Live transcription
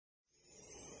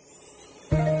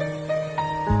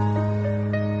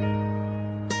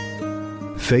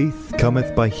Faith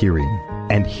cometh by hearing,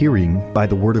 and hearing by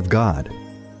the Word of God.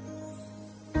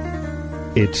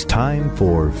 It's time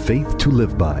for Faith to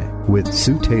Live By with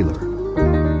Sue Taylor.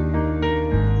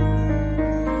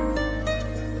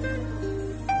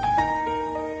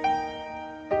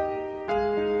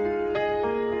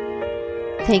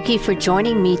 Thank you for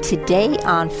joining me today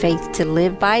on Faith to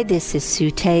Live By. This is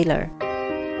Sue Taylor.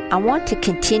 I want to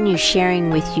continue sharing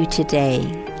with you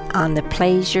today on the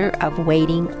pleasure of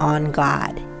waiting on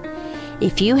God.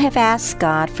 If you have asked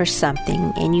God for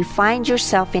something and you find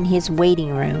yourself in His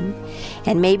waiting room,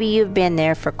 and maybe you've been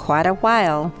there for quite a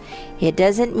while, it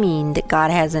doesn't mean that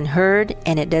God hasn't heard,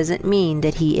 and it doesn't mean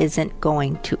that He isn't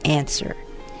going to answer.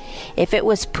 If it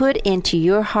was put into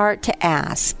your heart to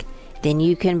ask, then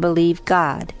you can believe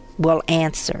God will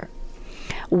answer.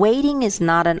 Waiting is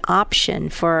not an option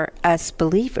for us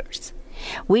believers.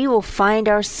 We will find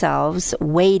ourselves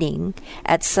waiting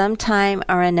at some time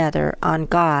or another on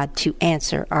God to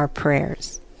answer our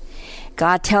prayers.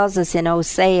 God tells us in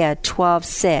Hosea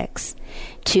 12:6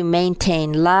 to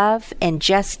maintain love and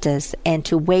justice and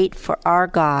to wait for our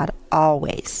God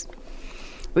always.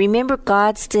 Remember,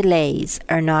 God's delays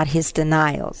are not His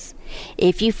denials.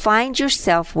 If you find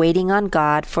yourself waiting on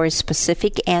God for a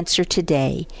specific answer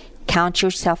today, count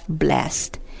yourself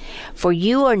blessed. For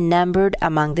you are numbered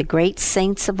among the great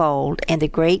saints of old and the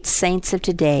great saints of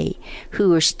today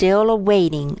who are still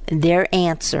awaiting their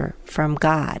answer from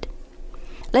God.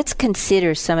 Let's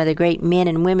consider some of the great men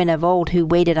and women of old who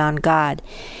waited on God.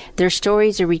 Their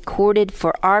stories are recorded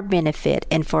for our benefit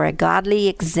and for a godly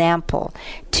example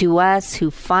to us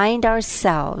who find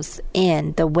ourselves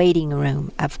in the waiting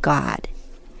room of God.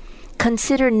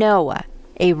 Consider Noah,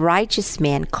 a righteous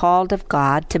man called of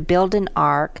God to build an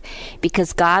ark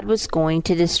because God was going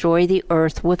to destroy the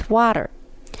earth with water.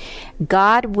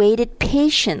 God waited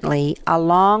patiently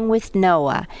along with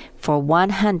Noah for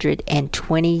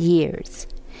 120 years.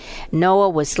 Noah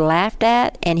was laughed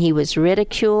at and he was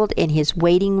ridiculed in his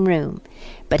waiting room,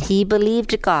 but he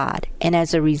believed God, and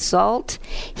as a result,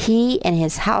 he and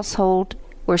his household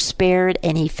were spared,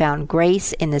 and he found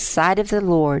grace in the sight of the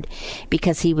Lord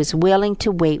because he was willing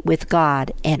to wait with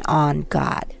God and on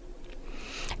God.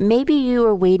 Maybe you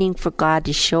are waiting for God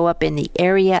to show up in the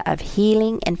area of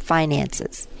healing and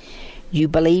finances. You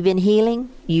believe in healing,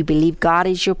 you believe God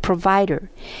is your provider,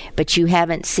 but you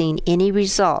haven't seen any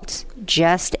results,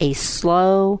 just a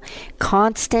slow,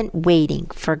 constant waiting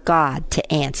for God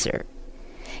to answer.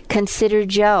 Consider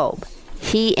Job.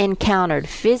 He encountered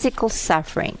physical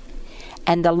suffering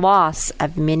and the loss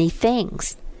of many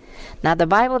things. Now, the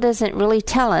Bible doesn't really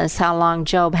tell us how long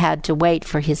Job had to wait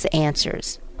for his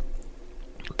answers.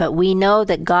 But we know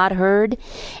that God heard,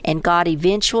 and God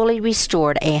eventually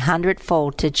restored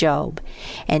 100-fold to Job.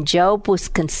 And Job was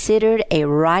considered a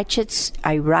righteous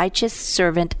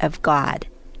servant of God.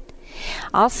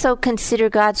 Also consider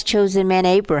God's chosen man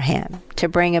Abraham to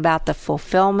bring about the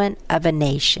fulfillment of a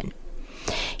nation.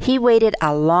 He waited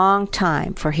a long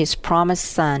time for his promised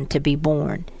son to be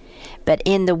born, but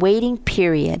in the waiting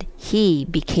period, he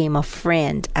became a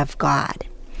friend of God.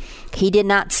 He did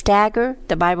not stagger,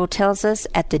 the Bible tells us,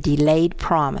 at the delayed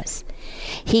promise.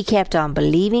 He kept on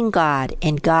believing God,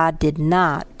 and God did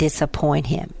not disappoint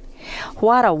him.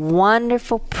 What a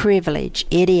wonderful privilege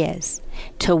it is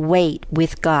to wait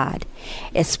with God,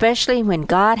 especially when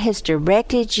God has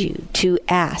directed you to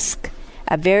ask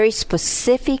a very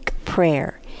specific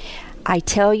prayer. I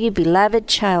tell you, beloved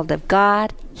child of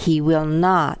God, He will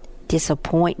not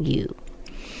disappoint you.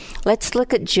 Let's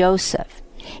look at Joseph.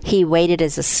 He waited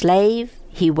as a slave.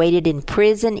 He waited in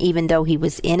prison even though he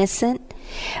was innocent.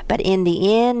 But in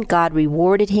the end, God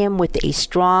rewarded him with a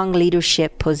strong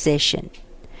leadership position.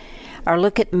 Or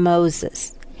look at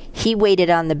Moses. He waited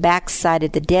on the backside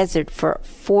of the desert for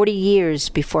 40 years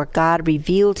before God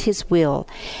revealed His will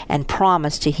and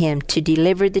promised to him to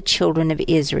deliver the children of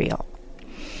Israel.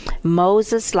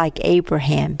 Moses, like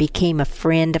Abraham, became a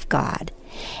friend of God,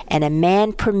 and a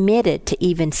man permitted to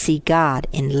even see God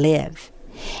and live.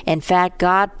 In fact,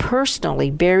 God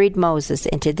personally buried Moses,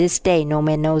 and to this day no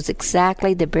man knows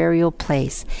exactly the burial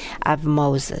place of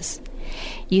Moses.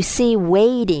 You see,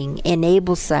 waiting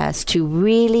enables us to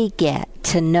really get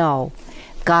to know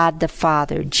God the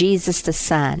Father, Jesus the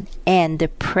Son, and the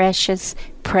precious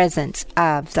presence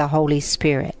of the Holy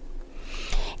Spirit.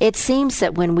 It seems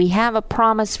that when we have a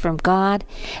promise from God,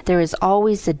 there is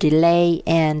always a delay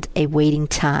and a waiting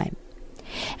time.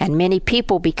 And many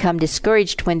people become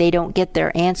discouraged when they don't get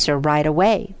their answer right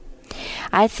away.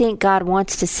 I think God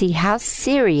wants to see how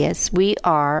serious we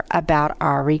are about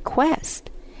our request.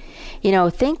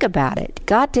 Think about it.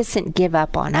 God doesn't give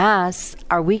up on us.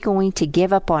 Are we going to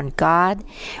give up on God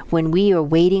when we are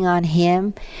waiting on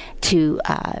Him to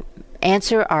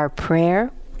answer our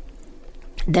prayer?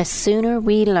 The sooner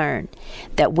we learn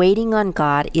that waiting on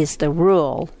God is the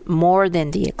rule more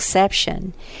than the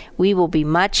exception, we will be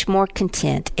much more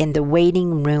content in the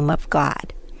waiting room of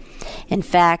God. In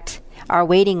fact, our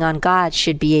waiting on God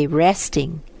should be a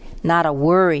resting, not a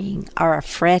worrying or a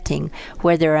fretting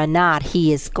whether or not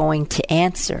He is going to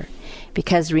answer.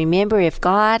 Because remember, if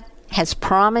God has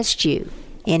promised you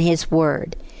in His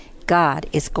Word, God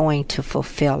is going to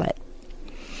fulfill it.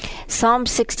 Psalm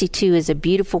 62 is a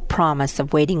beautiful promise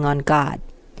of waiting on God.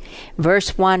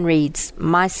 Verse 1 reads,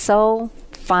 "My soul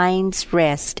finds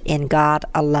rest in God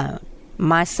alone.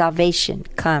 My salvation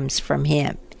comes from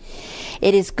Him."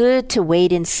 It is good to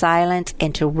wait in silence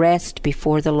and to rest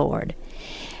before the Lord.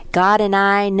 God and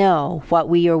I know what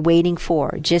we are waiting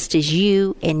for, just as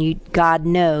you and your God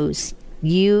knows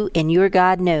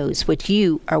what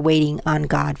you are waiting on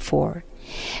God for.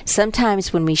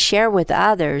 Sometimes when we share with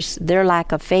others, their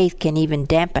lack of faith can even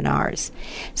dampen ours.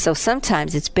 So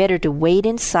sometimes it's better to wait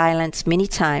in silence many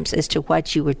times as to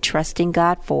what you were trusting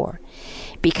God for.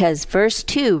 Because verse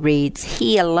 2 reads,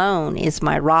 "He alone is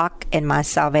my rock and my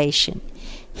salvation.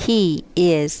 He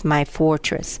is my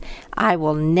fortress. I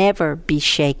will never be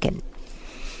shaken."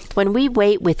 When we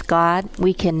wait with God,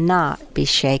 we cannot be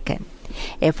shaken.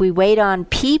 If we wait on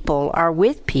people or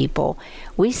with people,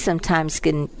 we sometimes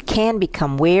can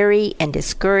become weary and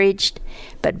discouraged.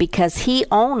 But because He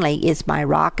only is my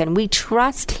rock and we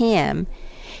trust Him,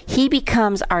 He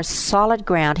becomes our solid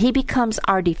ground. He becomes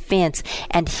our defense,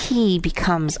 and He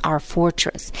becomes our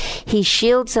fortress. He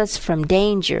shields us from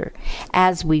danger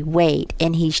as we wait,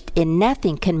 and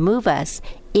nothing can move us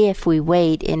if we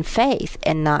wait in faith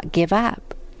and not give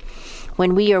up.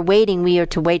 When we are waiting, we are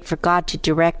to wait for God to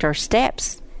direct our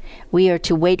steps. We are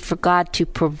to wait for God to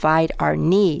provide our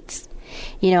needs.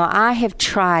 I have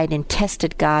tried and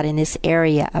tested God in this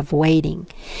area of waiting,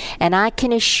 and I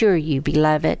can assure you,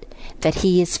 beloved, that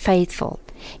He is faithful.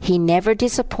 He never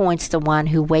disappoints the one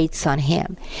who waits on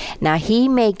Him. Now, He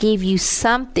may give you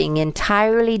something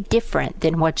entirely different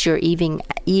than what you're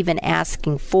even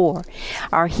asking for,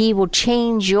 or He will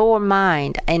change your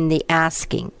mind in the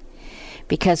asking.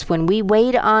 Because when we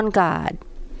wait on God,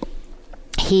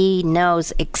 He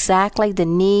knows exactly the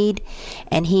need,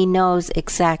 and He knows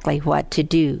exactly what to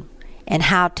do and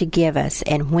how to give us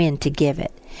and when to give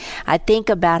it. I think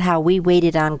about how we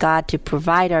waited on God to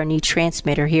provide our new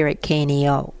transmitter here at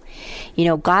KNEO.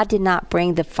 God did not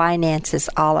bring the finances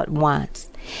all at once.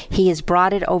 He has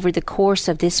brought it over the course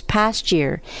of this past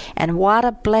year, and what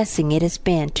a blessing it has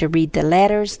been to read the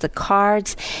letters, the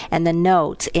cards, and the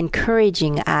notes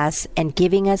encouraging us and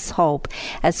giving us hope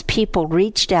as people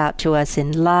reached out to us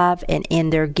in love and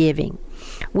in their giving.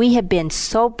 We have been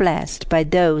so blessed by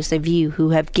those of you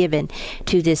who have given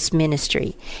to this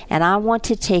ministry, and I want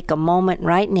to take a moment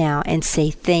right now and say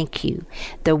thank you.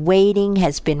 The waiting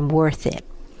has been worth it.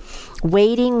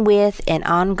 Waiting with and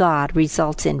on God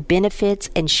results in benefits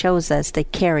and shows us the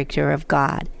character of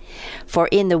God. For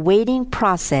in the waiting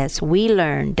process, we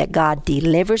learn that God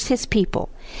delivers His people.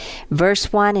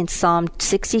 Verse 1 in Psalm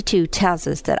 62 tells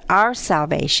us that our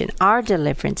salvation, our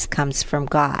deliverance comes from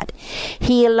God.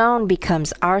 He alone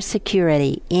becomes our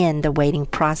security in the waiting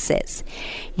process.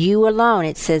 You alone,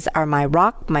 it says, are my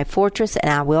rock, my fortress, and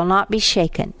I will not be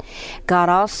shaken. God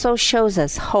also shows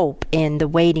us hope in the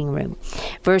waiting room.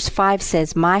 Verse 5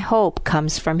 says, my hope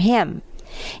comes from Him.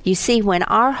 You see, when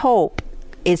our hope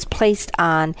is placed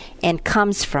on and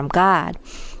comes from God,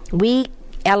 we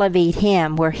elevate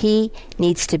Him where He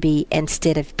needs to be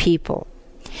instead of people.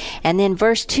 And then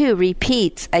verse 2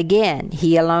 repeats again,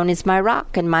 He alone is my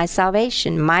rock and my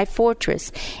salvation, my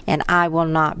fortress, and I will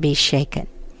not be shaken.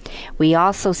 We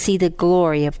also see the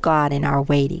glory of God in our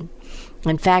waiting.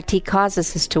 In fact, He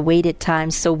causes us to wait at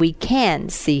times so we can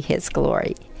see His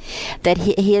glory. That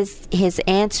his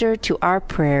answer to our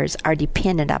prayers are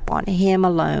dependent upon Him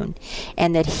alone,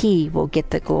 and that He will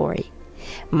get the glory.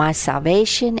 My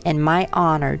salvation and my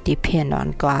honor depend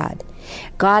on God.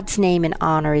 God's name and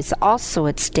honor is also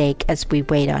at stake as we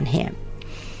wait on Him.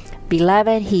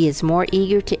 Beloved, He is more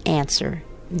eager to answer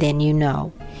than you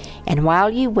know. And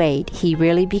while you wait, He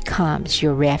really becomes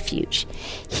your refuge.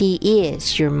 He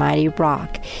is your mighty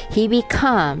rock. He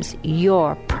becomes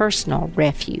your personal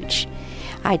refuge.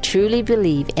 I truly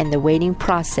believe in the waiting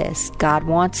process. God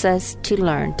wants us to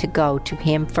learn to go to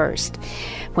Him first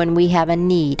when we have a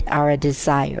need or a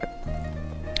desire.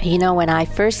 You know, when I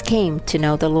first came to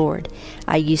know the Lord,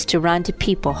 I used to run to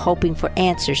people hoping for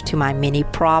answers to my many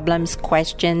problems,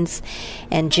 questions,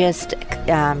 and just,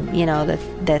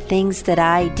 the things that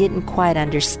I didn't quite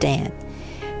understand.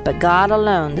 But God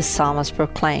alone, the psalmist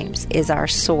proclaims, is our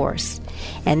source.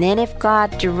 And then if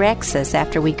God directs us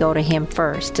after we go to Him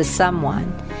first, to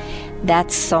someone,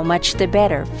 that's so much the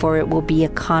better, for it will be a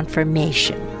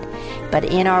confirmation. But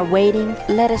in our waiting,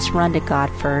 let us run to God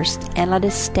first, and let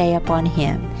us stay upon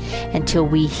Him until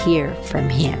we hear from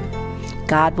Him.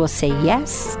 God will say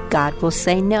yes, God will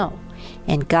say no,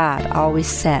 and God always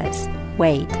says,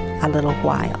 wait a little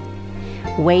while.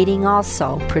 Waiting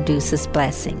also produces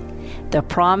blessing. The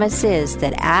promise is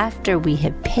that after we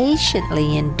have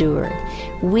patiently endured,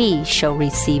 we shall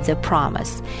receive the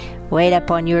promise. Wait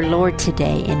upon your Lord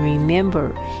today, and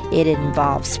remember, it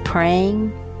involves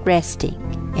praying, resting,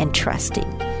 and trusting.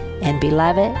 And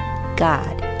beloved,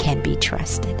 God can be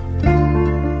trusted.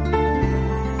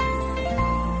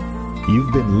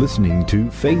 You've been listening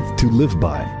to Faith to Live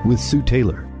By with Sue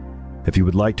Taylor. If you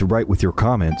would like to write with your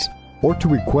comments or to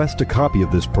request a copy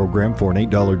of this program for an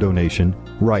 $8 donation,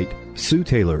 write Sue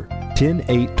Taylor,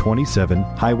 10827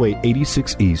 Highway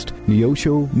 86 East,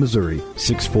 Neosho, Missouri,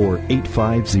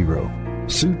 64850.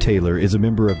 Sue Taylor is a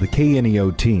member of the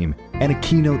KNEO team and a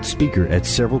keynote speaker at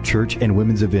several church and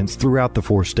women's events throughout the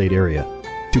 4-state area.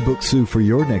 To book Sue for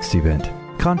your next event,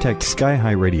 contact Sky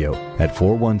High Radio at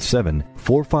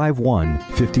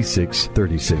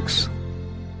 417-451-5636.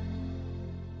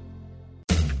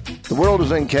 The world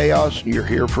is in chaos, and you're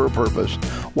here for a purpose.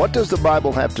 What does the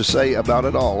Bible have to say about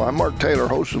it all? I'm Mark Taylor,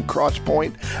 host of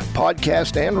Crosspoint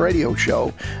podcast and radio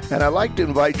show, and I'd like to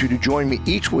invite you to join me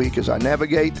each week as I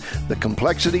navigate the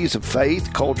complexities of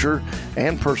faith, culture,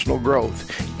 and personal growth.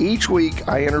 Each week,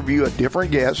 I interview a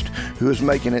different guest who is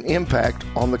making an impact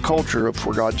on the culture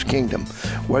for God's kingdom.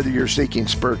 Whether you're seeking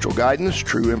spiritual guidance,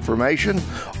 true information,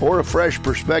 or a fresh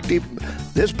perspective,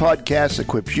 this podcast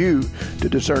equips you to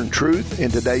discern truth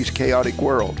in today's chaotic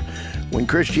world. When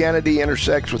Christianity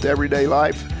intersects with everyday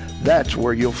life, that's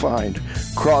where you'll find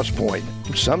Crosspoint,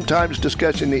 sometimes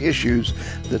discussing the issues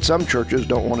that some churches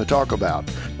don't want to talk about.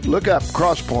 Look up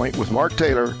Crosspoint with Mark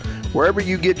Taylor wherever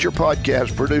you get your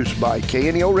podcast, produced by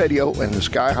KNEO Radio and the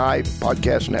Sky High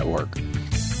Podcast Network.